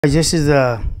This is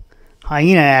a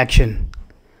hyena action.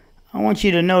 I want you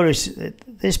to notice that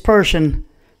this person's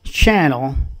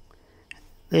channel,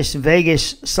 this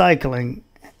Vegas cycling,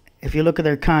 if you look at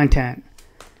their content,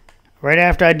 right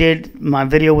after I did my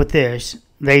video with this,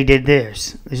 they did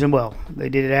this. They said, well, they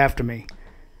did it after me.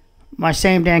 My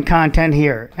same damn content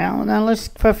here. Now let's,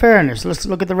 for fairness, let's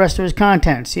look at the rest of his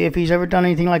content. See if he's ever done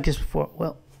anything like this before.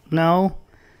 Well, no.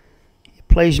 He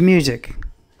plays music.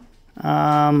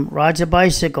 Rides a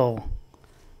bicycle.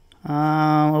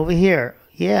 Over here,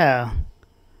 yeah.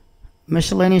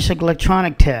 Miscellaneous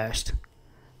electronic test.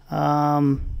 Right.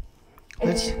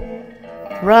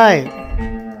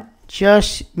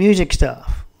 Just music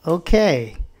stuff.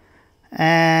 Okay.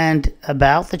 And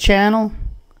about the channel,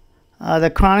 the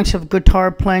Chronics of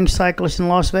Guitar Playing Cyclist in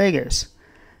Las Vegas.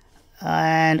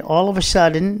 And all of a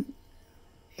sudden,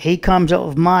 he comes up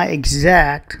with my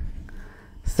exact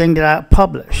thing that I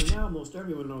published. Now most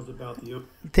everyone knows about the...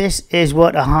 This is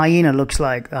what a hyena looks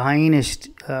like. A hyenas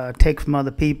take from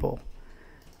other people.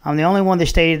 I'm the only one that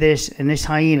stated this in this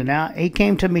hyena. Now, he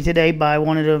came to me today by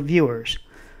one of the viewers,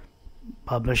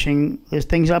 publishing the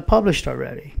things I published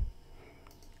already.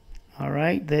 All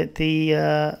right, that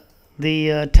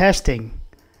the testing,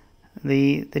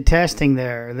 the testing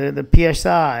there, the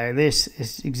PSI. This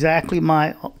is exactly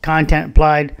my content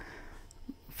applied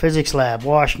physics lab,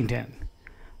 Washington.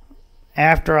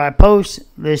 After I post,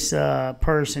 this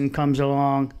person comes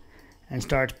along and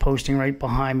starts posting right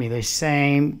behind me the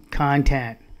same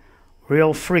content,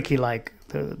 real freaky like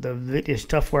the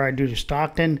stuff where I do the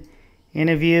Stockton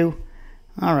interview.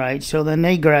 All right, so then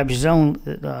they grab his own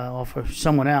off of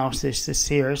someone else, this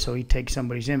here, so he takes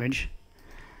somebody's image,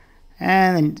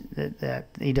 and then that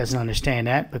he doesn't understand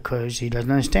that because he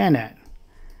doesn't understand that.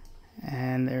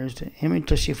 And there's the image.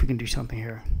 Let's see if we can do something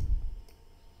here.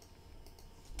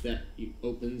 That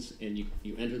opens and you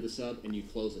enter the sub and you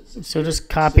close it. So just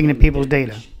copying the people's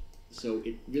data. So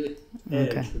it really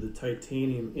edge for the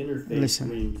titanium interface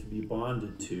ring to be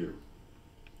bonded to.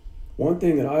 One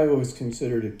thing that I always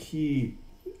considered a key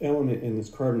element in this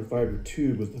carbon fiber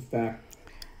tube was the fact.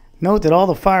 Note that all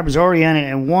the fibers are oriented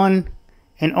in one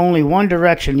and only one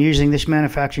direction using this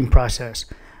manufacturing process.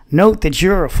 Note that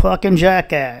you're a fucking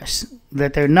jackass,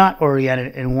 that they're not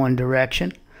oriented in one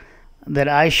direction. That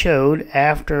I showed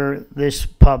after this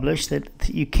published that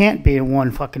you can't be in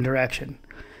one fucking direction.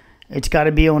 It's got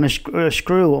to be on a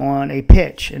screw on a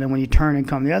pitch, and then when you turn and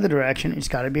come the other direction, it's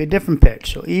got to be a different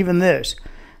pitch. So even this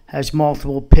has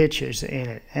multiple pitches in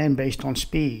it, and based on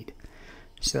speed.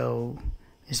 So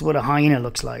this is what a hyena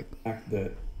looks like.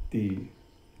 That the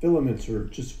filaments are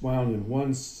just wound in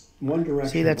one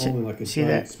direction, only like a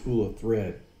giant spool of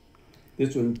thread.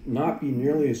 This would not be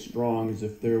nearly as strong as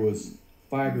if there was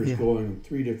fibers going in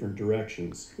 3 different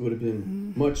directions. It would have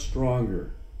been much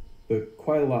stronger, but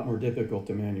quite a lot more difficult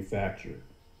to manufacture.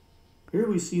 Here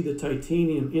we see the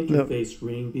titanium interface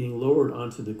ring being lowered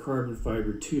onto the carbon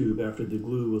fiber tube after the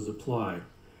glue was applied.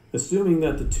 Assuming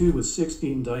that the tube was 6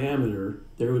 feet in diameter,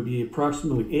 there would be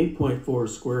approximately 8.4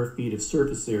 square feet of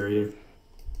surface area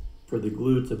for the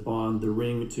glue to bond the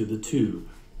ring to the tube.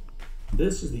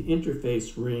 This is the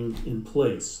interface ring in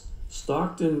place.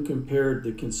 Stockton compared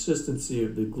the consistency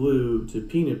of the glue to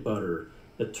peanut butter,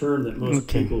 a term that most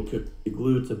people could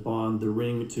glue to bond the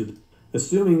ring to the...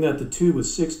 Assuming that the tube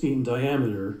was 6 feet in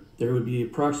diameter, there would be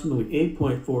approximately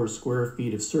 8.4 square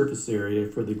feet of surface area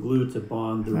for the glue to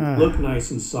bond the look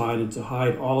nice inside and to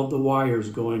hide all of the wires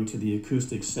going to the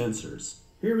acoustic sensors.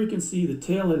 Here we can see the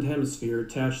tail end hemisphere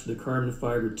attached to the carbon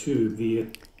fiber tube via...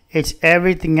 It's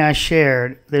everything I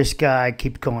shared. This guy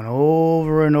keeps going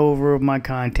over and over with my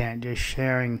content, just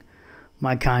sharing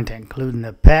my content, including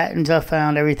the patents I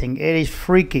found, everything. It is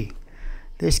freaky.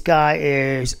 This guy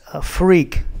is a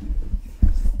freak.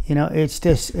 You know, it's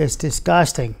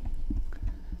disgusting.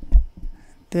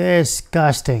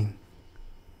 Disgusting.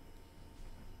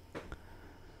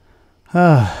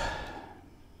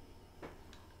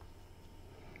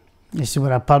 This is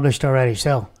what I published already.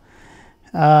 So,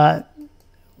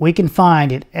 we can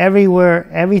find it everywhere.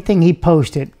 Everything he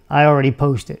posted, I already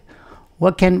posted.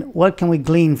 What can we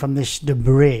glean from this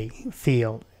debris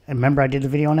field? And remember I did the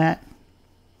video on that?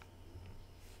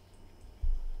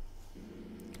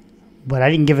 But I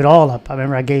didn't give it all up. I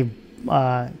remember I gave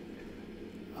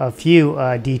a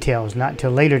few details. Not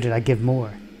till later did I give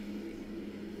more.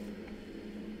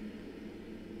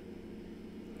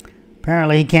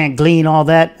 Apparently he can't glean all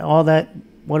that,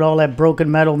 what all that broken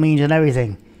metal means and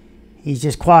everything. He's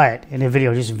just quiet in the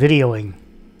video, just videoing,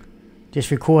 just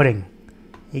recording.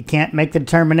 He can't make the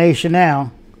determination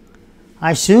now.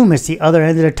 I assume it's the other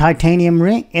end of the titanium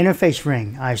ring, interface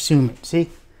ring. I assume it. See?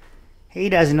 He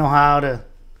doesn't know how to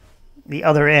the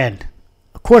other end.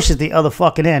 Of course it's the other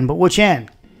fucking end, but which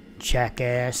end?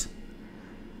 Jackass.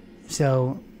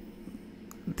 So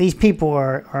these people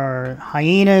are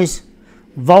hyenas,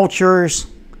 vultures,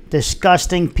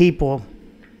 disgusting people.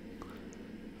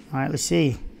 All right, let's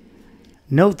see.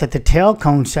 Note that the tail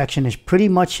cone section is pretty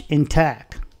much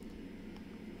intact.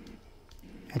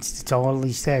 That's all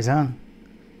he says, huh?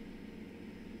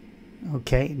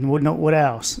 Okay, what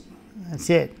else? That's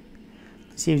it.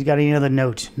 Let's see if he's got any other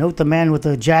notes. Note the man with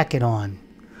the jacket on.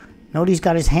 Note he's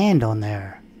got his hand on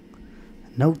there.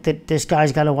 Note that this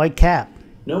guy's got a white cap.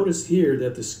 Notice here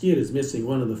that the skid is missing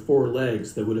one of the 4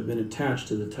 legs that would have been attached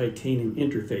to the titanium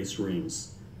interface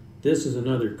rings. This is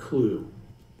another clue.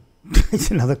 It's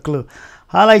another clue.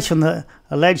 Highlights from the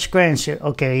alleged scratch.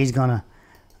 Okay, he's gonna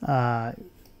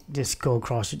just go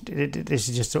across it. This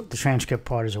is just the transcript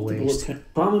part is a waste.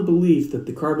 Common belief that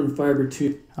the carbon fiber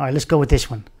tube. All right, let's go with this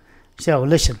one. So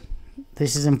listen,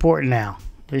 this is important now.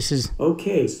 This is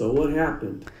okay. So what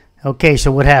happened? Okay,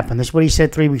 so what happened? This is what he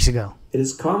said 3 weeks ago. It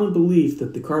is common belief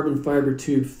that the carbon fiber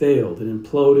tube failed. It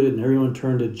imploded, and everyone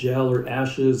turned to gel or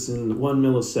ashes in 1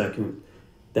 millisecond.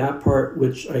 That part,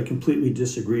 which I completely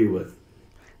disagree with.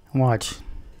 Watch.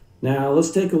 Now, let's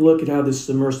take a look at how this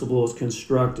submersible is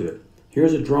constructed.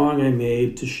 Here's a drawing I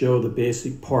made to show the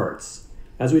basic parts.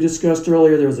 As we discussed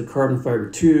earlier, there was a carbon fiber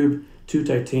tube, 2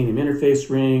 titanium interface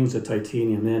rings, a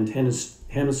titanium end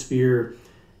hemisphere,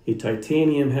 a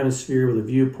titanium hemisphere with a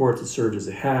viewport that served as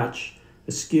a hatch,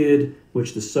 a skid,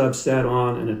 which the sub sat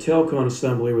on, and a tail cone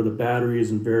assembly where the batteries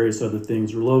and various other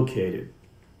things were located.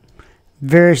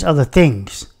 Various other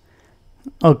things.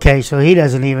 Okay, so he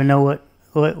doesn't even know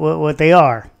what they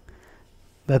are,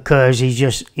 because he's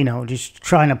just, you know, just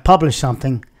trying to publish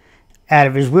something out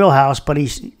of his wheelhouse, but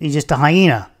he's just a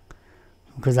hyena.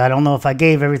 Because I don't know if I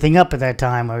gave everything up at that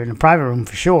time or in the private room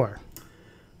for sure.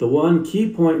 The one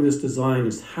key point in this design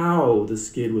is how the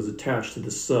skid was attached to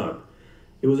the sub.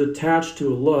 It was attached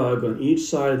to a lug on each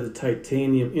side of the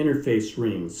titanium interface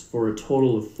rings for a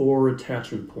total of 4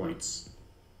 attachment points.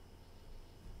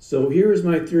 So here is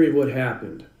my theory of what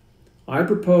happened. I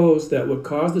propose that what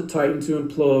caused the Titan to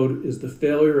implode is the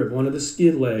failure of one of the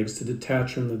skid legs to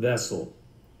detach from the vessel.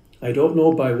 I don't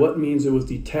know by what means it was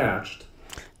detached.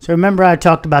 So remember I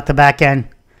talked about the back end,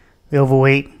 the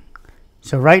overweight.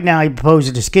 So right now he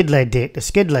proposes the skid leg did. The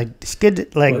skid leg did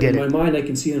it. In my mind, I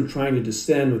can see them trying to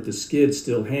descend with the skid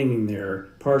still hanging there,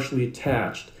 partially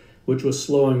attached, which was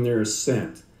slowing their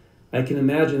ascent. I can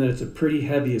imagine that it's a pretty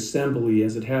heavy assembly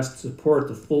as it has to support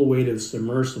the full weight of the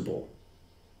submersible.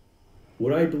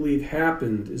 What I believe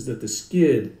happened is that the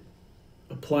skid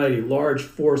applied a large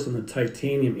force on the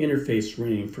titanium interface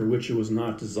ring for which it was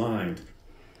not designed.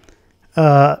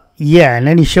 Yeah, and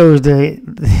then he shows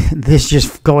this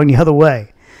just going the other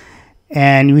way.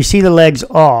 And we see the legs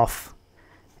off,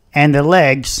 and the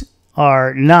legs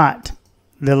are not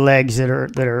the legs that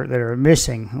are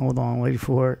missing. Hold on, wait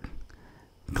for it.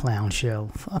 Clown show.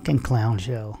 Fucking clown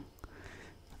show.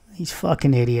 These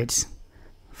fucking idiots.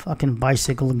 Fucking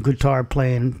bicycle and guitar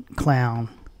playing clown.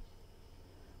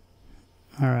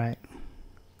 All right.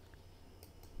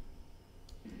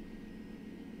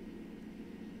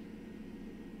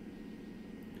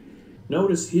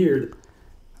 Notice here.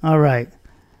 All right.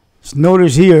 So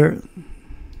notice here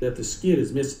that the skid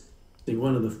is missing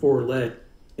one of the 4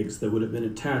 legs that would have been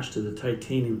attached to the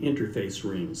titanium interface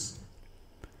rings.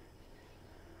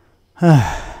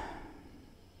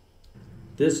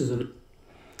 This is an.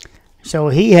 So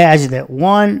he has that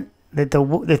one that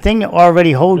the thing that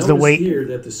already holds the weight. Notice here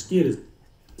that the skid is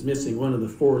missing one of the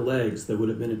 4 legs that would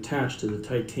have been attached to the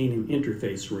titanium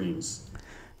interface rings.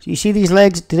 So you see these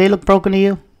legs? Do they look broken to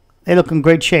you? They look in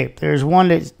great shape. There's one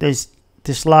that's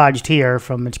dislodged here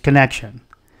from its connection.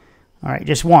 All right,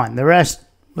 just one. The rest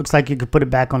looks like you could put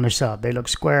it back on the sub. They look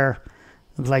square.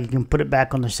 Looks like you can put it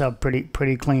back on the sub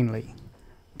pretty cleanly,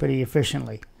 pretty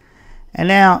efficiently. And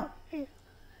now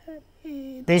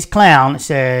this clown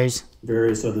says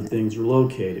various other things are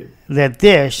located. That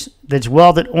that's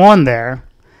welded on there,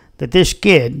 that this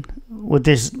skid with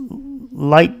this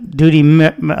light-duty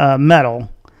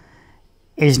metal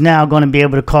is now going to be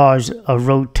able to cause a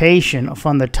rotation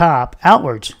from the top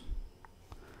outwards.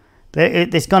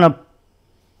 It's going to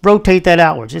rotate that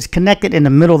outwards. It's connected in the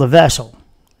middle of the vessel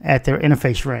at their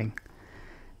interface ring.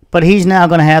 But he's now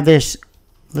going to have this.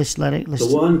 The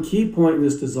one key point in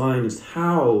this design is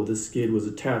how the skid was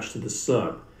attached to the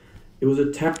sub. It was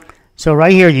attached. So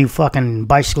right here, you fucking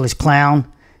bicyclist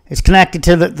clown, it's connected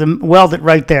to the welded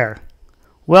right there.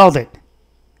 Welded.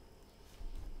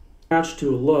 attached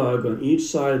to a lug on each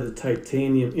side of the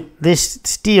titanium. This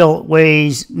steel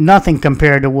weighs nothing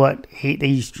compared to what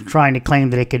he's trying to claim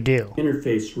that it could do.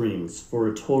 Interface rings for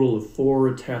a total of 4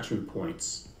 attachment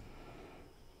points.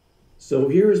 So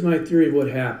here is my theory of what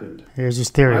happened. Here's his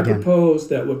theory again. I propose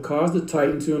that what caused the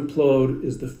Titan to implode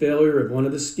is the failure of one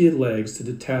of the skid legs to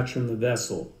detach from the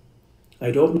vessel.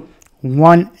 I don't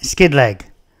one skid leg.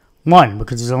 One,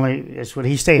 because it's only, that's what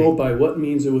he stated. know by what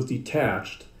means it was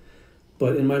detached,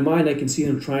 but in my mind I can see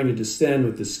them trying to descend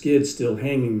with the skid still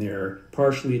hanging there,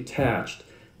 partially attached,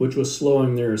 which was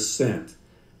slowing their ascent.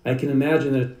 I can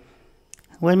imagine that.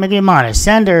 Wait a minute,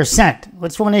 ascend or ascent?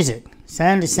 Which one is it?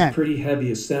 Ascend, ascent. Pretty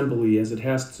heavy assembly as it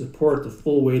has to support the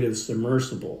full weight of the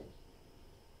submersible.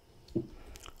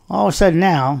 All of a sudden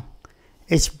now,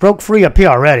 it's broke free up here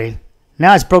already.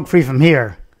 Now it's broke free from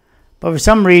here. But for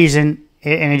some reason,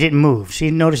 and it didn't move.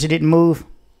 See, notice it didn't move?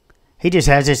 He just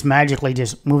has this magically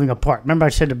just moving apart. Remember I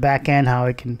said the back end,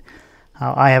 how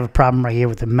I have a problem right here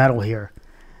with the metal here.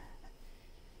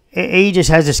 He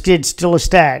just has the skid still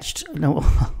attached. No,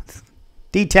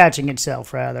 detaching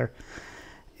itself, rather.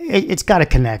 It's got a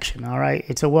connection, all right?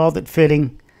 It's a welded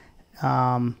fitting.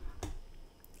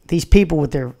 These people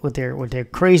with their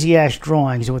crazy ass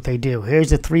drawings are what they do.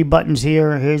 Here's the 3 buttons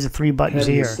here. Here's the 3 buttons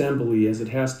Heavy here. Assembly as it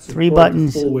has to 3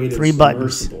 buttons. 3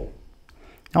 buttons.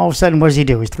 All of a sudden, what does he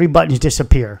do? His 3 buttons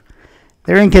disappear.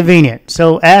 They're inconvenient.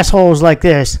 So assholes like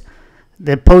this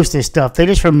that post this stuff, they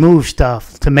just remove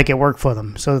stuff to make it work for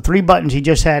them. So the 3 buttons he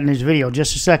just had in his video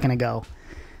just a second ago,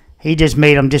 he just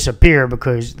made them disappear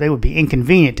because they would be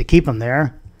inconvenient to keep them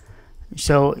there.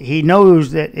 So he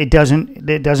knows that it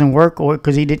doesn't work, or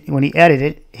because when he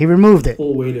edited it, he removed it.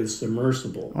 Full weight of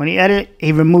submersible. When he edit it,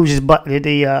 he removes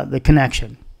the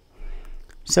connection.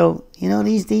 So you know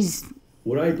these.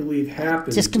 What I believe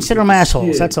happened. Just consider them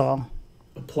assholes. That's all.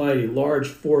 Applied a large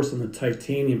force on the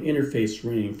titanium interface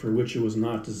ring for which it was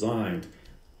not designed.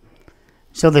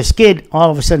 So the skid all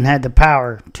of a sudden had the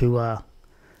power to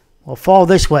fall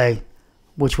this way,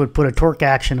 which would put a torque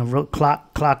action of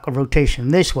clock of rotation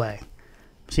this way.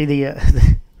 See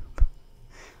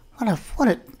what a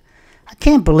I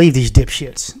can't believe these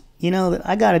dipshits. You know,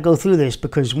 I got to go through this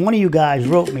because one of you guys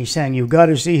wrote me saying you got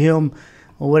to see him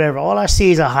or whatever. All I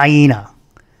see is a hyena.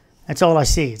 That's all I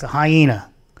see. It's a hyena.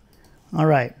 All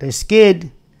right, the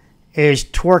skid is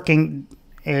twerking.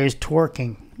 The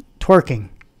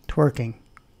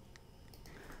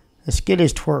skid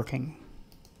is twerking.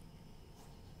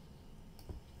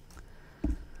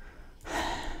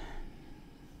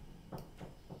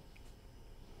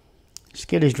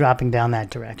 Skid is dropping down that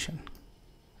direction.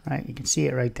 Right? You can see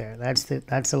it right there. That's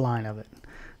the line of it.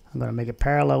 I'm going to make it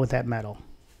parallel with that metal.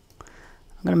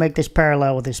 I'm going to make this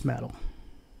parallel with this metal.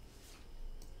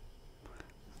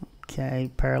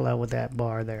 Okay, parallel with that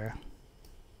bar there.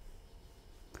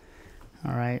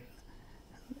 All right.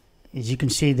 As you can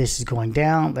see, this is going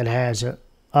down. That has an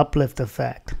uplift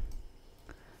effect.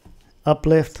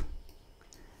 Uplift.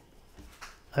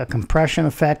 A compression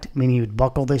effect, meaning you'd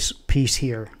buckle this piece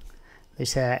here.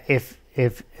 This if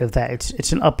that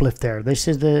it's an uplift there. This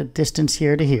is the distance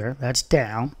here to here. That's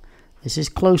down. This is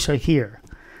closer here.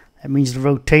 That means the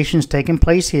rotation is taking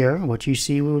place here. What you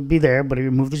see would be there, but if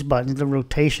you remove this button, the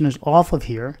rotation is off of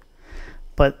here.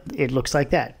 But it looks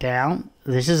like that. Down.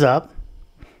 This is up.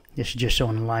 This is just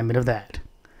showing alignment of that.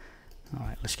 All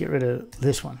right, let's get rid of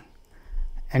this one.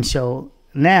 And so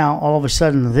now, all of a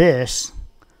sudden, this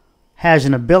has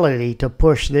an ability to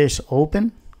push this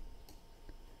open.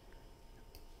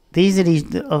 These are these,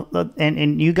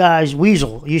 and you guys,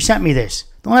 Weasel, you sent me this.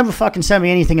 Don't ever fucking send me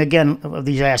anything again of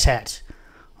these ass hats.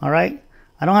 All right?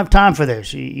 I don't have time for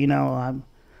this. You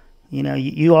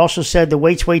also said the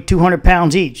weights weigh 200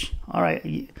 pounds each. All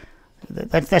right.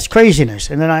 That's craziness.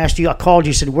 And then I asked you, I called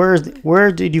you, said,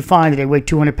 where did you find that they weigh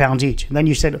 200 pounds each? And then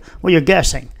you said, well, you're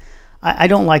guessing. I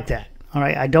don't like that. All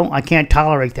right? I can't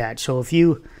tolerate that. So if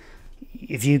you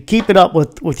keep it up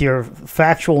with your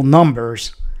factual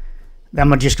numbers, then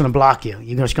I'm just going to block you.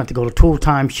 You're just going to go to Tool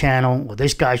Time's channel or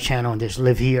this guy's channel and just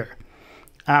live here.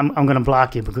 I'm going to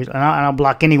block you because, and I'll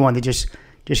block anyone that just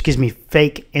gives me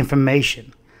fake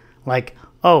information. Like,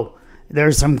 oh,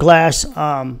 there's some glass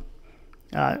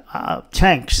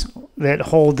tanks that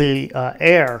hold the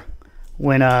air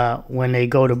when they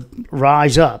go to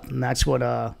rise up, and that's what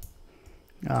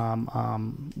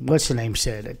what's the name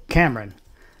said, Cameron.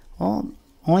 Well,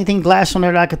 only thing glass on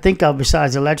there that I could think of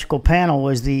besides the electrical panel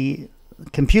was the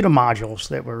computer modules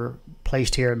that were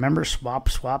placed here. Remember, swap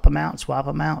them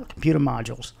out, computer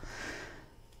modules.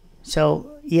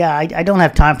 So yeah, I don't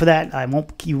have time for that.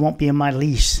 You won't be in my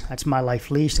lease. That's my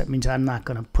life lease. That means I'm not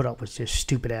going to put up with just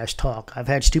stupid ass talk. I've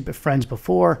had stupid friends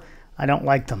before. I don't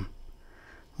like them.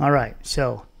 All right,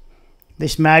 so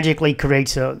this magically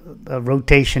creates a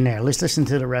rotation there. Let's listen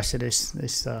to the rest of this.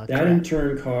 That in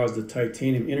turn caused the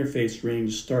titanium interface ring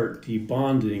to start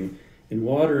debonding, and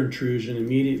water intrusion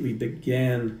immediately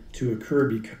began to occur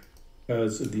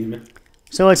because of the...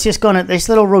 So it's just going to, this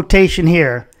little rotation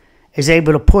here is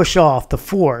able to push off the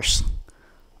force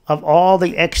of all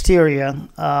the exterior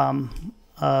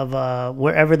of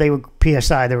wherever they were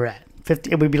PSI they're at.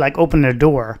 It would be like opening a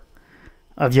door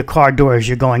of your car door as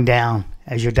you're going down,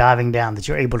 as you're diving down, that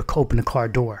you're able to open the car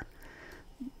door.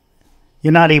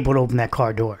 You're not able to open that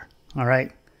car door, all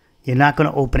right? You're not going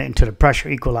to open it until the pressure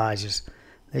equalizes.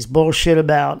 This bullshit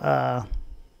about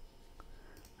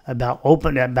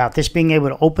this being able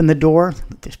to open the door,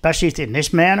 especially in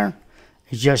this manner,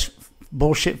 is just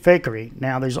bullshit fakery.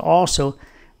 Now, there's also,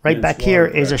 right back here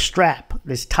is a strap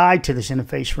that's tied to this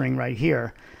interface ring right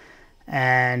here.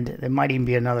 And there might even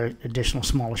be another additional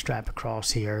smaller strap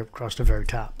across here, across the very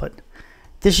top. But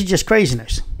this is just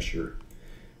craziness. Sure.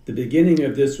 The beginning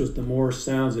of this was the Morse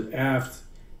sounds at aft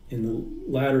in the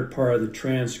latter part of the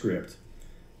transcript.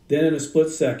 Then in a split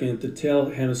second, the tail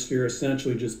hemisphere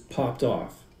essentially just popped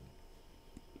off.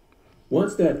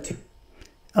 Once that...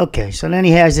 Okay, so then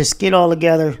he has this skid all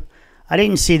together. I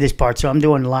didn't see this part, so I'm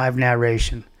doing live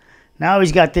narration. Now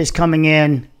he's got this coming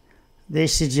in.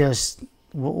 This is just...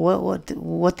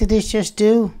 What did this just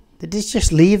do? Did this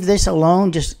just leave this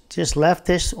alone? Just left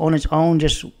this on its own?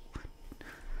 Just...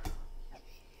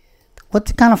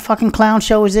 What kind of fucking clown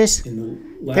show is this?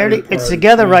 It's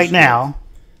together right now.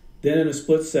 Then in a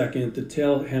split second, the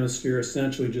tail hemisphere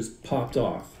essentially just popped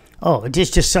off. Oh, it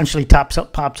just essentially pops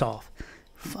off.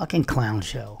 Fucking clown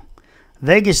show.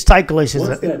 Vegas cyclist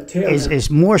is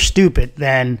more stupid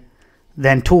than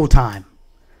Tool Time.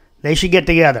 They should get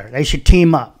together. They should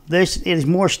team up. This is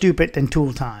more stupid than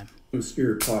Tool Time. The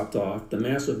sphere popped off. The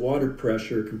massive water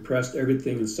pressure compressed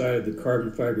everything inside of the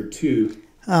carbon fiber tube.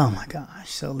 Oh my gosh.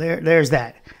 So there's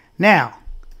that. Now,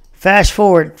 fast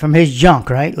forward from his junk,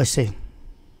 right? Let's see.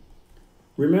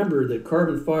 Remember that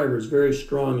carbon fiber is very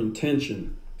strong in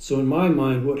tension. So in my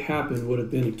mind, what happened would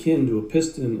have been akin to a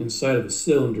piston inside of a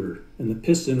cylinder. And the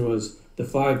piston was the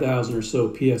 5,000 or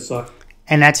so PSI.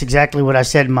 And that's exactly what I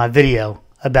said in my video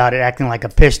about it acting like a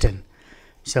piston.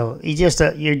 So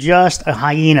you're just a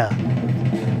hyena.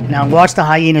 Now watch the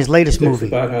hyena's latest movie.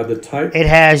 About how the type. It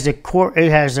has a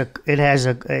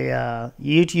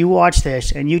you watch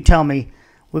this and you tell me,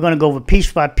 we're going to go over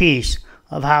piece by piece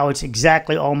of how it's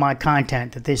exactly all my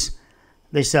content that this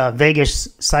Vegas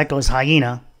cyclist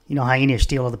hyena, you know, hyenas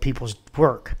steal other people's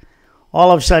work,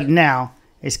 all of a sudden now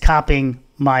is copying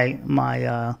my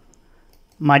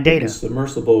data. The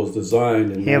submersible is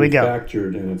designed and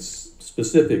manufactured and its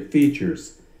specific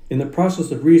features. In the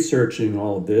process of researching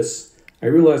all of this, I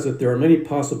realized that there are many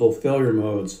possible failure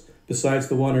modes besides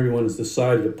the one everyone has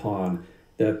decided upon,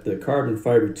 that the carbon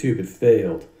fiber tube had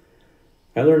failed.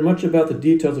 I learned much about the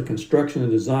details of construction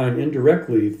and design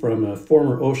indirectly from a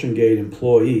former OceanGate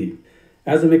employee.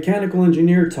 As a mechanical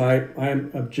engineer type, I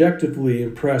am objectively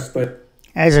impressed by...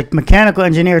 As a mechanical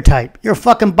engineer type, you're a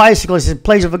fucking bicyclist that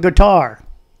plays with a guitar.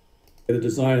 The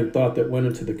design and thought that went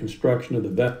into the construction of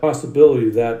the possibility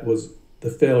that was the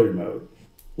failure mode.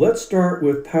 Let's start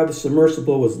with how the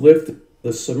submersible was lifted.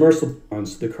 The submersible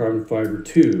onto the carbon fiber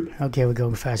tube. Okay, we're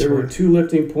going fast. There were 2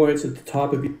 lifting points at the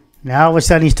top of each. Now all of a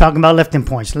sudden he's talking about lifting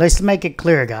points. Let's make it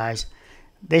clear, guys.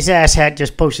 This asshat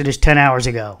just posted this 10 hours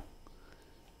ago.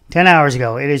 10 hours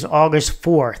ago. It is August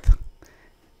 4th.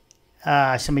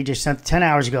 Somebody just sent 10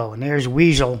 hours ago, and there's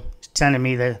Weasel sending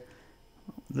me the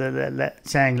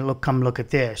saying, "Look, come look at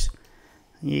this."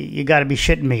 You got to be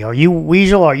shitting me. Are you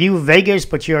Weasel? Are you Vegas?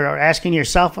 But you're asking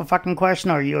yourself a fucking question.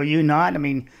 Are you not? I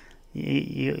mean,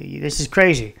 this is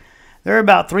crazy. There are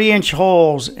about 3-inch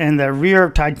holes in the rear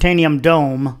titanium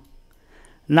dome,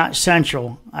 not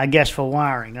central, I guess, for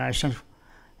wiring. And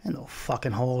no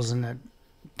fucking holes in the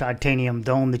titanium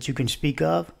dome that you can speak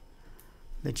of.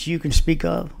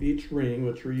 Each ring,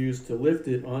 which were used to lift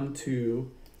it onto.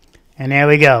 And there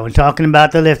we go. We're talking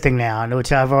about the lifting now,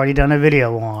 which I've already done a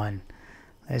video on.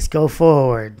 Let's go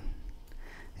forward.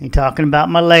 You're talking about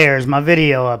my layers, my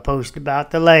video I posted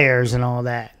about the layers and all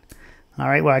that. All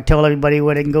right, where I tell everybody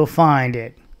where they can go find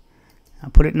it. I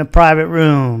put it in a private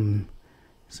room.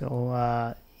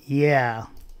 So, yeah.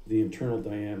 The internal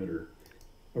diameter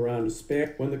around a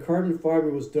span. When the carbon fiber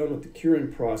was done with the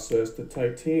curing process, the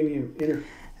titanium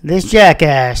This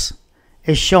jackass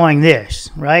is showing this,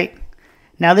 right?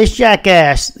 Now this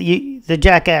jackass,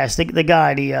 the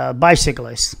guy, the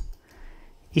bicyclist.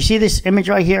 You see this image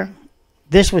right here?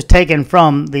 This was taken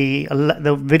from the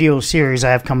video series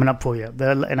I have coming up for you,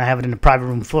 and I have it in the private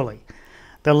room fully.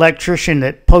 The electrician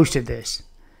that posted this.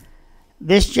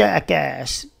 This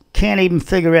jackass can't even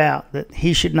figure out that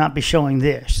he should not be showing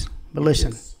this. But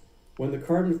listen. When the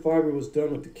carbon fiber was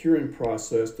done with the curing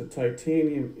process, the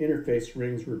titanium interface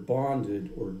rings were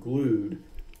bonded or glued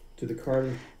to the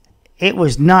carbon. It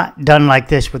was not done like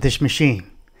this with this machine.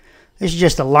 This is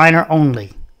just a liner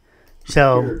only.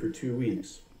 So for 2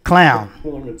 weeks. Clown.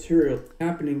 Material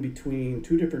happening between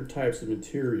two different types of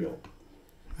material.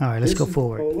 All right, let's go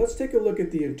forward. Let's take a look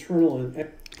at the internal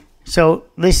and. So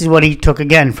this is what he took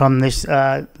again from this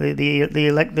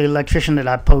the electrician that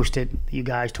I posted. You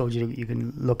guys told you you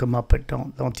can look him up, but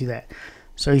don't do that.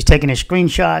 So he's taking his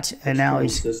screenshots, and now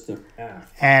he's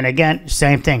and again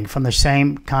same thing from the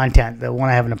same content, the one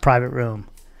I have in a private room.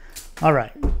 All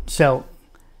right, so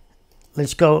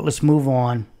let's go. Let's move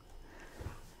on.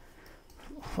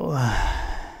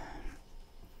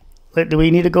 Do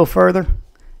we need to go further?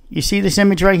 You see this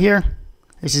image right here?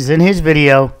 This is in his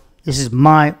video. This is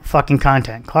my fucking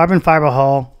content. Carbon fiber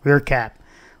hull, rear cap.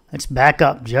 Let's back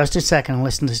up just a second and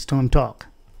listen to him talk.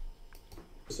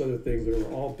 Other things that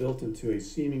are all built into a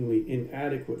seemingly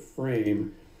inadequate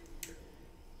frame,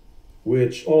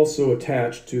 which also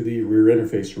attached to the rear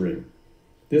interface ring.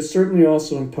 This certainly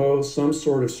also imposed some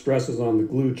sort of stresses on the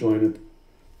glue joint.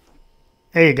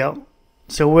 There you go.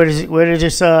 So where does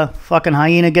this fucking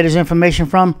hyena get his information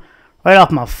from? Right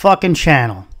off my fucking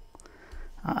channel.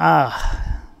 Right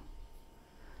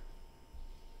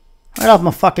off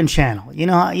my fucking channel. You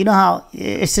know how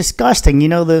it's disgusting. You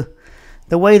know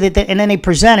the way that and then they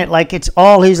present it like it's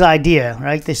all his idea,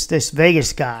 right? This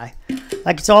Vegas guy,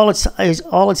 like it's all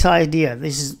its idea.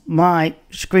 This is my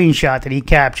screenshot that he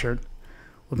captured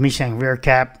with me saying rear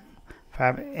cap,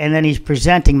 and then he's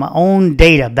presenting my own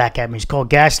data back at me. It's called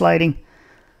gaslighting.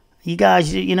 You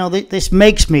guys, you know, this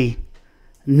makes me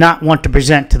not want to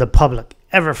present to the public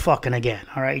ever fucking again.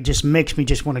 All right, it just makes me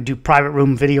just want to do private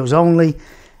room videos only.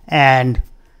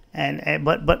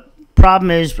 But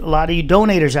problem is, a lot of you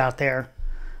donators out there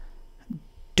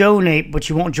donate, but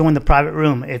you won't join the private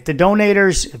room. If the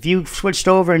donators, if you switched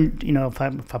over, and you know, if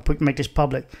I make this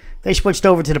public, they switched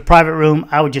over to the private room,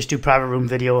 I would just do private room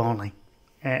video only,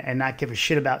 and not give a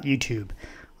shit about YouTube.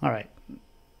 All right,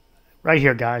 right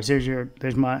here, guys.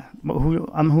 There's my who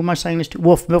am I saying this to?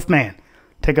 Wolfman.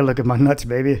 Take a look at my nuts,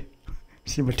 baby.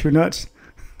 See my 2 nuts?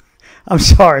 I'm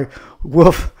sorry,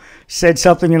 Wolf said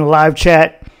something in a live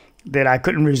chat that I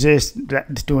couldn't resist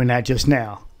doing that just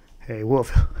now. Hey,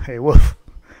 Wolf. Hey, Wolf.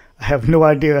 I have no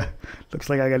idea. Looks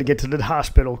like I got to get to the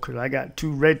hospital because I got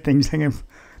 2 red things hanging.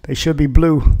 They should be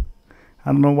blue.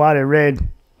 I don't know why they're red.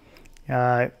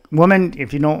 Woman,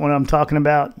 if you know what I'm talking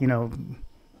about, you know,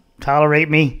 tolerate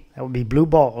me. That would be blue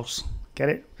balls. Get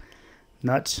it?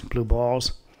 Nuts, blue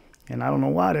balls. And I don't know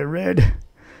why they're red.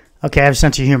 Okay, I have a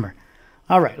sense of humor.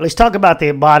 All right, let's talk about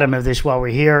the bottom of this while we're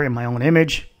here in my own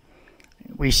image.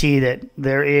 We see that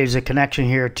there is a connection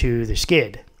here to the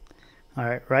skid.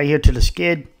 All right here to the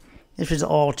skid. This was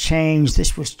all changed.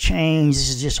 This was changed. This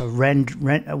is just a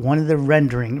one of the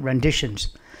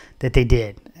renditions that they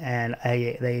did. And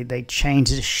they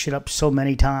changed this shit up so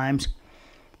many times,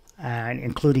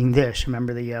 including this.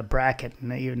 Remember the bracket,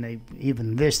 and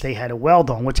even this they had a weld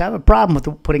on, which I have a problem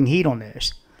with putting heat on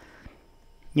this.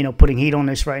 You know, putting heat on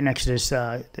this right next to this,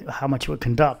 how much it would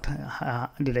conduct.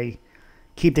 Do they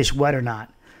keep this wet or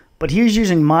not? But he's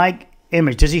using my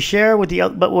image. Does he share with the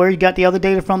other, but where he got the other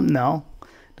data from? No.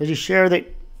 Does he share that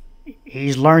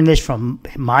he's learned this from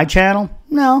my channel?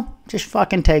 No. Just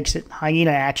fucking takes it.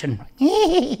 Hyena action.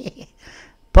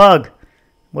 Pug,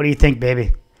 what do you think,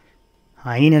 baby?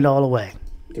 Hyena it all the way.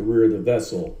 The rear of the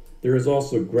vessel. There is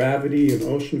also gravity and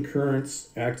ocean currents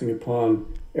acting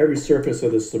upon every surface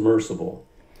of the submersible.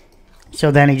 So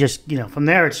then he just, you know, from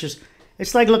there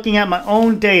it's like looking at my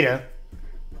own data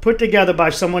put together by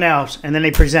someone else, and then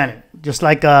they present it. Just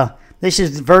like this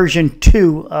is version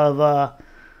 2 of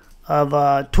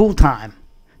Tool Time.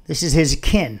 This is his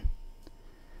kin.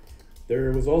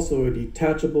 There was also a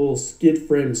detachable skid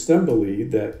frame assembly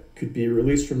that could be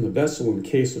released from the vessel in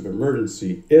case of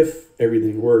emergency if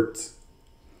everything worked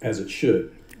as it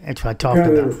should. That's what I talked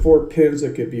Apparently about. there were 4 pins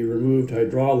that could be removed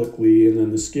hydraulically, and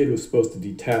then the skid was supposed to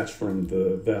detach from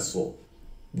the vessel.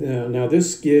 Now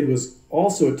this skid was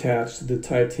also attached to the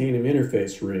titanium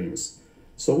interface rings.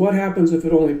 So what happens if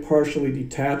it only partially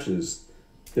detaches?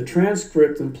 The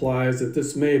transcript implies that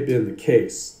this may have been the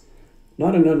case.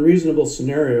 Not an unreasonable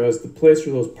scenario, as the place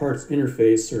where those parts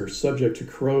interface are subject to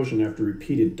corrosion after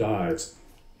repeated dives.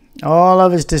 All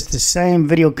of it's just the same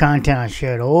video content I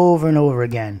shared over and over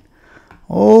again.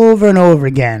 over and over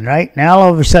again, right? Now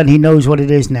all of a sudden he knows what it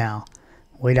is now.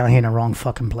 Way down here in the wrong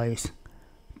fucking place.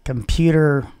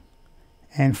 Computer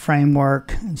and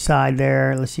framework inside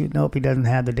there. Let's see. Nope, he doesn't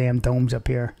have the damn domes up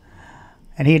here.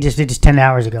 And he just did this 10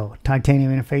 hours ago.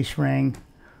 Titanium interface ring.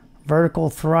 Vertical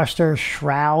thruster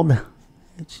shroud.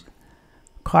 It's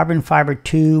carbon fiber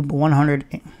tube, 100.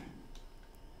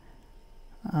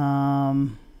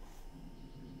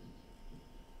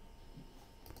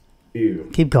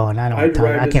 Keep going. I don't have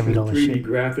time. I can't read all this shit. 3D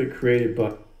graphic created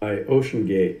by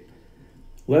OceanGate.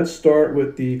 Let's start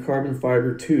with the carbon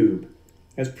fiber tube.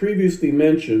 As previously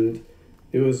mentioned,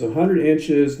 it was 100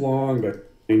 inches long by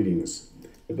findings,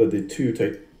 but the two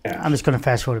type. I'm just going to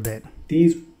fast forward a bit.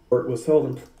 These was held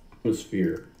in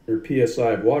atmosphere, or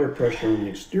PSI of water pressure on the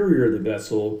exterior of the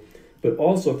vessel, but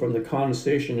also from the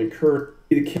condensation and current.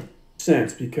 It makes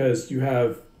sense because you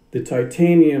have the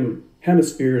titanium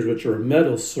hemispheres, which are a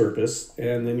metal surface,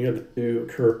 and then you have the two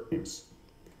curves.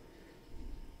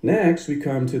 Next, we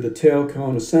come to the tail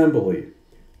cone assembly.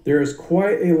 There is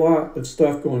quite a lot of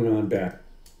stuff going on back.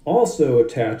 Also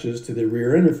attaches to the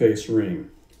rear interface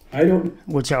ring.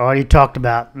 Which I already talked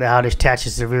about, how this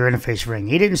attaches to the rear interface ring.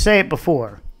 He didn't say it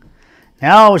before.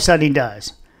 Now all of a sudden he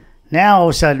does. Now all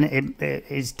of a sudden it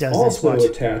does also this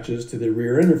much. Attaches to the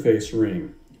rear interface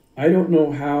ring. I don't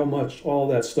know how much all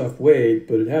that stuff weighed,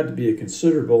 but it had to be a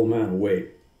considerable amount of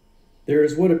weight. There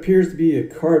is what appears to be a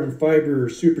carbon fiber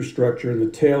superstructure in the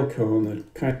tail cone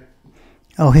that kind of...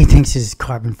 Oh, he thinks it's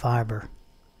carbon fiber.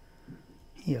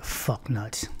 You fuck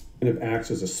nuts. Kind of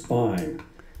acts as a spine.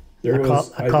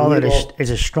 I call it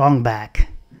a strong back.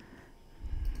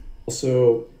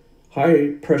 Also,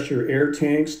 high pressure air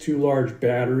tanks, 2 large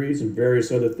batteries, and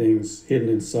various other things hidden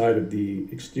inside of the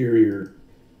exterior.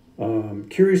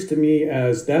 Curious to me,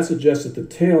 as that suggests that the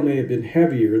tail may have been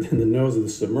heavier than the nose of the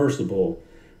submersible,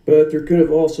 but there could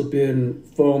have also been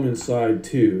foam inside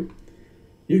too.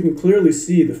 You can clearly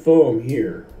see the foam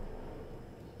here.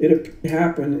 It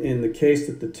happened in the case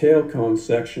that the tail cone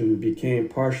section became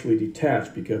partially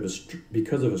detached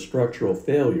because of a structural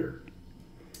failure.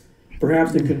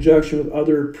 Perhaps in conjunction with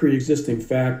other pre-existing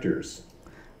factors.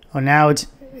 Oh, now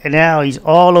he's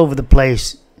all over the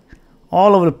place.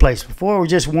 All over the place. Before it was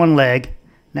just one leg.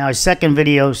 Now his second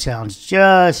video sounds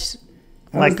just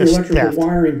like a theft. How does the electrical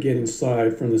wiring get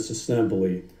inside from this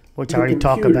assembly? Which I already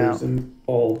talked about. And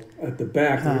all at the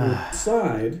back and the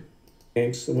side,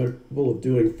 tanks capable of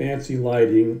doing fancy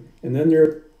lighting, and then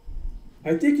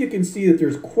I think you can see that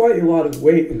there's quite a lot of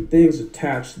weight and things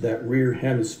attached to that rear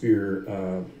hemisphere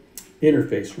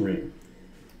interface ring.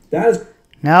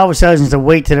 Now all of a sudden it's the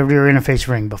weight to the rear interface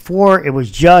ring. Before it was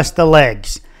just the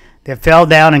legs that fell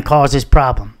down and caused this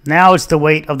problem. Now it's the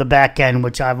weight of the back end,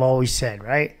 which I've always said,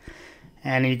 right?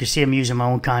 And you can see I'm using my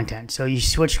own content. So you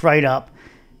switched right up,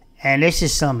 and this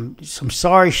is some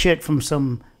sorry shit from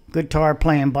some guitar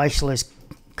playing bicyclist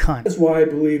cunt. That's why I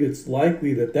believe it's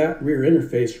likely that rear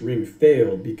interface ring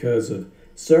failed, because of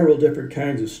several different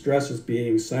kinds of stresses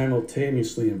being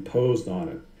simultaneously imposed on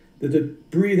it. The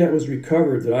debris that was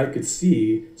recovered that I could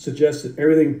see suggests that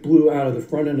everything blew out of the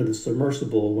front end of the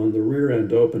submersible when the rear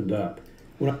end opened up.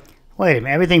 Wait a minute,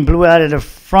 everything blew out of the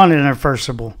front end of the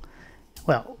submersible.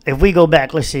 Well, if we go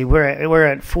back, let's see, we're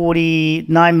at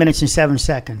 49 minutes and 7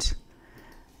 seconds.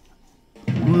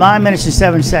 9 minutes and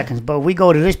 7 seconds, but we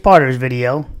go to this part of his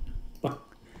video.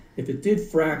 If it did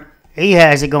fracture, he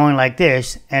has it going like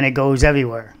this, and it goes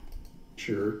everywhere.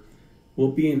 Sure,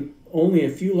 will be in only a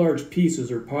few large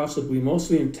pieces, or possibly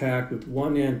mostly intact, with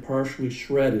one end partially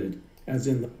shredded, as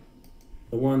in the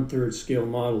 1/3 scale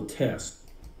model test.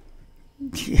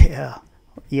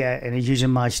 Yeah, and he's using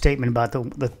my statement about the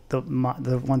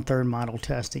 1/3 model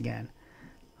test again.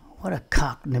 What a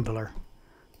cock nibbler.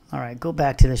 All right, go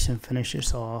back to this and finish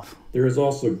this off. There is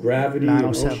also gravity and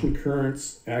ocean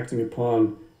currents acting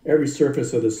upon every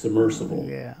surface of the submersible.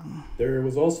 Yeah. There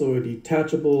was also a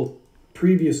detachable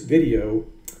previous video.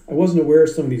 I wasn't aware of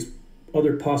some of these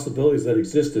other possibilities that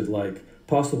existed, like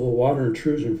possible water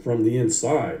intrusion from the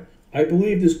inside. I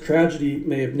believe this tragedy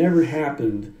may have never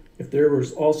happened if there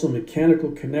was also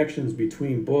mechanical connections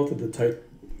between both of the types.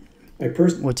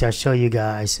 Which I show you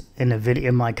guys in the video,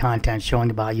 in my content, showing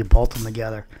about how you bolt them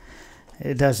together.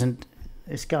 It doesn't.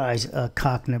 This guy's a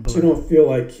cock nibbler. I don't feel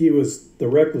like he was the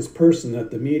reckless person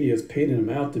that the media is painting him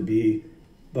out to be,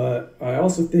 but I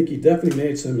also think he definitely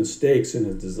made some mistakes in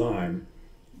his design.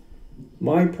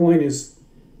 My point is,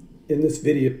 in this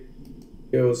video,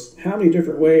 shows how many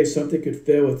different ways something could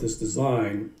fail with this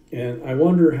design, and I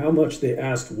wonder how much they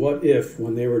asked what if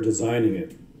when they were designing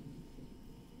it.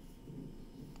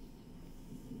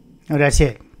 Oh, that's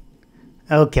it.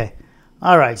 Okay.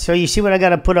 All right. So you see what I got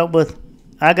to put up with?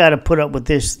 I got to put up with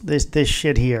this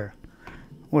shit here,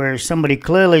 where somebody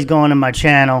clearly is going to my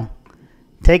channel,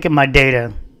 taking my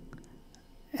data,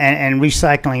 and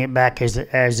recycling it back as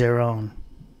their own.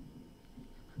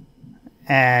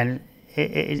 And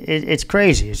it's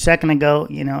crazy. A second ago,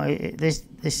 you know, this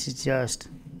is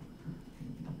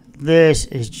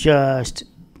just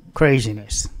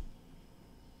craziness.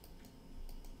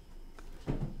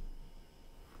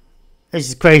 This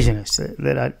is craziness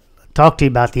that I talked to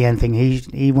you about the end thing.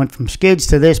 He went from skids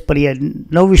to this, but he had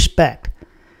no respect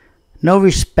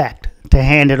to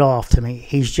hand it off to me.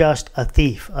 He's just a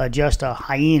thief, just a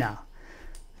hyena,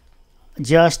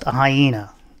 You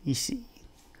see,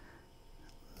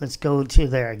 let's go to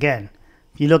there again.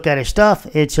 If you look at his stuff,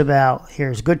 it's about,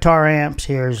 here's guitar amps,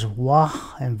 here's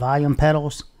wah and volume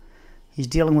pedals. He's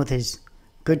dealing with his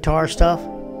guitar stuff.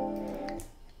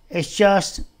 It's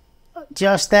just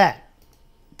that.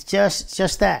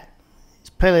 Just that. It's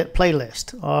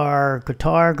playlist or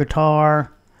guitar,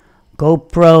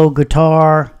 GoPro,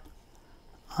 guitar,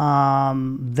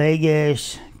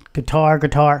 Vegas,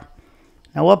 guitar.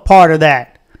 Now, what part of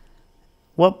that?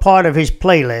 What part of his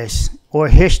playlist or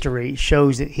history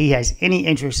shows that he has any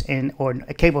interest in or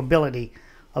a capability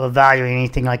of evaluating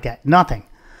anything like that? Nothing.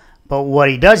 But what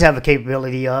he does have a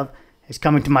capability of is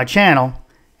coming to my channel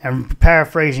and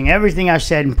paraphrasing everything I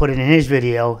said and put it in his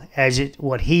video as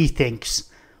what he thinks.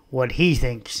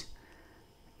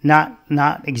 Not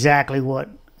exactly what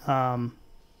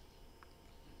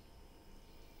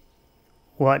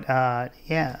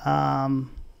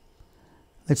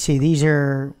let's see, these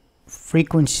are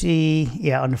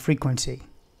frequency, on the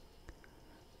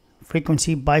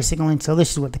frequency bicycling. So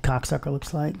this is what the cocksucker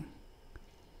looks like.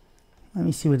 Let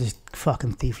me see what this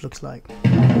fucking thief looks like.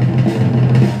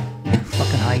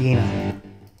 Fucking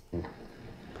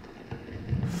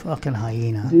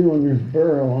hyena. Doing your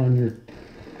burrow on your...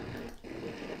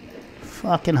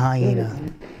 Fucking hyena.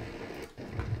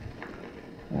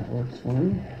 That works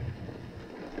fine.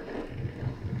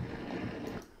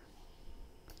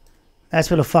 That's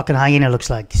what a fucking hyena looks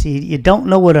like. See, you don't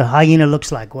know what a hyena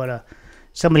looks like, what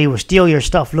somebody who will steal your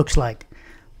stuff looks like.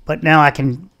 But now I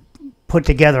can put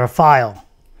together a file.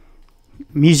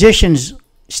 Musicians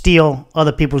steal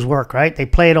other people's work, right? They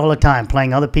play it all the time,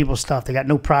 playing other people's stuff. They got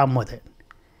no problem with it.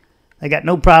 They got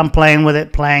no problem playing with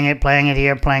it, playing it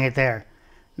here, playing it there.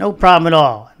 No problem at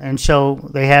all. And so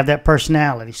they have that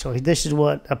personality. So this is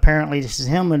what, apparently this is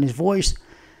him and his voice.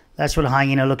 That's what a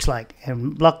hyena looks like.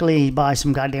 And luckily he buys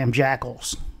some goddamn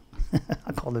jackals.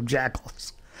 I call them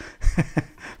jackals.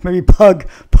 Maybe Pug,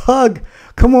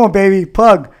 come on, baby,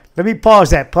 Pug. Let me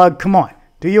pause that, Pug. Come on,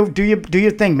 do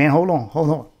your thing, man. Hold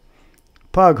on.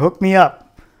 Pug, hook me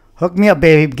up,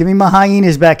 baby. Give me my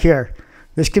hyenas back here.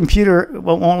 This computer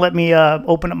won't let me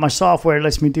open up my software. It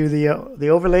lets me do the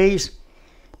overlays.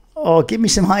 Oh, give me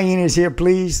some hyenas here,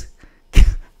 please.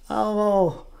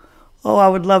 Oh, I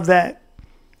would love that.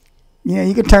 Yeah,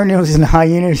 you can turn those into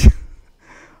hyenas.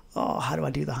 Oh, how do I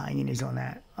do the hyenas on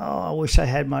that? Oh, I wish I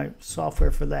had my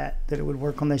software for that it would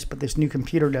work on this. But this new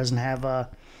computer doesn't have the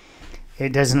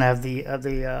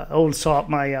old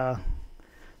my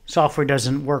software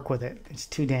doesn't work with it. It's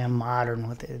too damn modern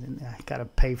with it. And I got to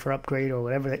pay for upgrade or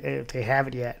whatever if they have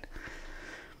it yet.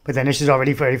 But then this is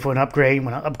already ready for an upgrade.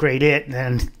 When I upgrade it,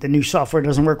 then the new software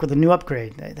doesn't work with the new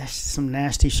upgrade. That's some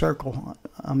nasty circle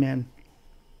I'm in.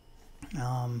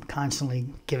 Constantly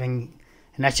giving,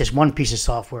 and that's just one piece of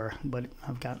software, but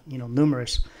I've got,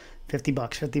 numerous.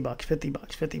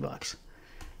 $50.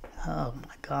 Oh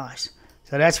my gosh.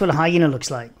 So that's what a hyena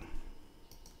looks like.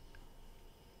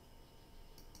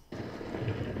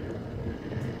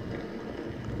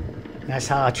 That's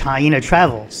how a hyena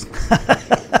travels.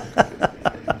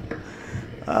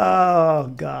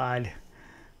 Oh God.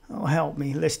 Oh, help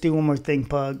me. Let's do one more thing,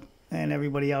 Pug, and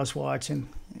everybody else watching.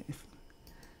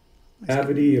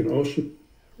 Gravity and ocean.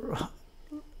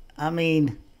 I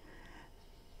mean,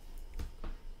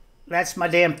 that's my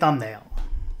damn thumbnail.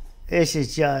 This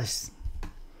is just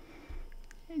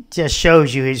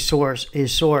shows you his source.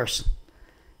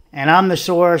 And I'm the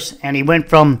source, and he went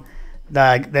from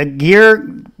the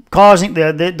gear causing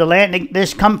the landing,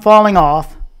 this falling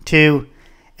off, to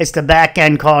it's the back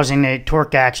end causing the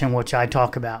torque action, which I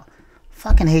talk about.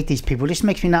 Fucking hate these people. This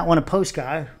makes me not want to post,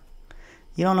 guy.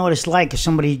 You don't know what it's like if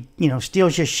somebody,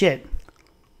 steals your shit.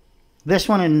 This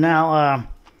one, and now,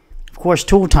 of course,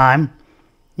 Tool Time,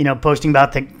 posting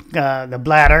about the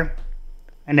bladder,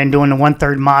 and then doing the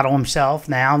 1/3 model himself.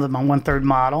 Now, my 1/3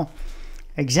 model.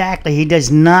 Exactly. He does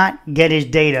not get his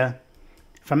data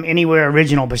from anywhere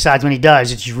original. Besides, when he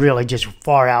does, it's really just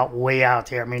far out, way out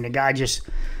there. I mean, the guy just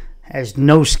has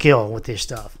no skill with this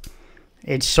stuff.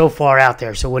 It's so far out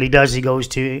there. So what he does, he goes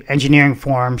to engineering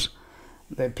forums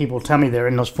that people tell me they're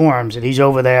in those forums, and he's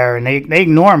over there, and they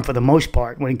ignore him for the most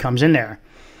part when he comes in there.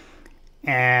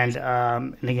 And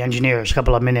the engineers, a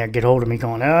couple of them in there, get hold of me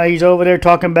going, oh, he's over there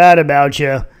talking bad about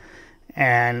you.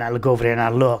 And I look over there and I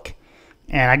look,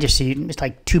 and I just see it's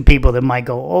like 2 people that might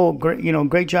go, oh, great,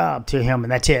 great job to him,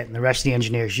 and that's it. And the rest of the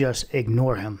engineers just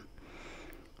ignore him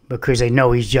because they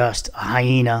know he's just a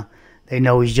hyena. They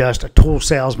know he's just a tool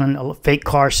salesman, a fake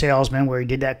car salesman, where he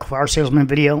did that car salesman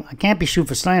video. I can't be sued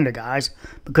for slander, guys,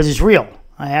 because it's real.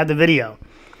 I have the video.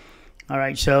 All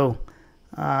right, so,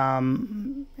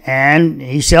 and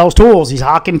he sells tools. He's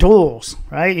hawking tools,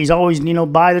 right? He's always,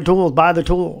 buy the tools, buy the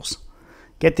tools.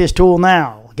 Get this tool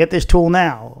now. Get this tool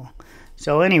now.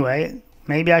 So anyway,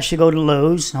 maybe I should go to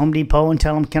Lowe's, Home Depot, and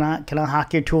tell them, can I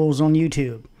hawk your tools on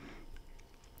YouTube?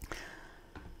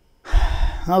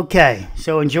 Okay,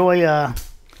 so enjoy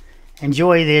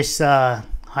this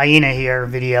hyena here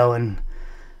video, and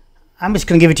I'm just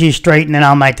gonna give it to you straight, and then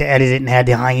I might have to edit it and add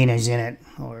the hyenas in it,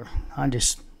 or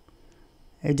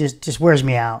it just wears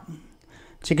me out.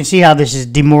 So you can see how this is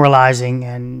demoralizing,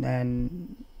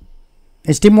 and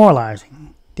it's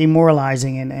demoralizing,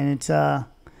 and it's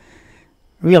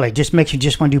really just makes you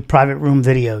just want to do private room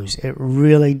videos. It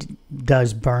really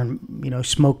does burn,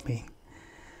 smoke me.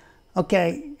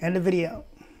 Okay, end the video.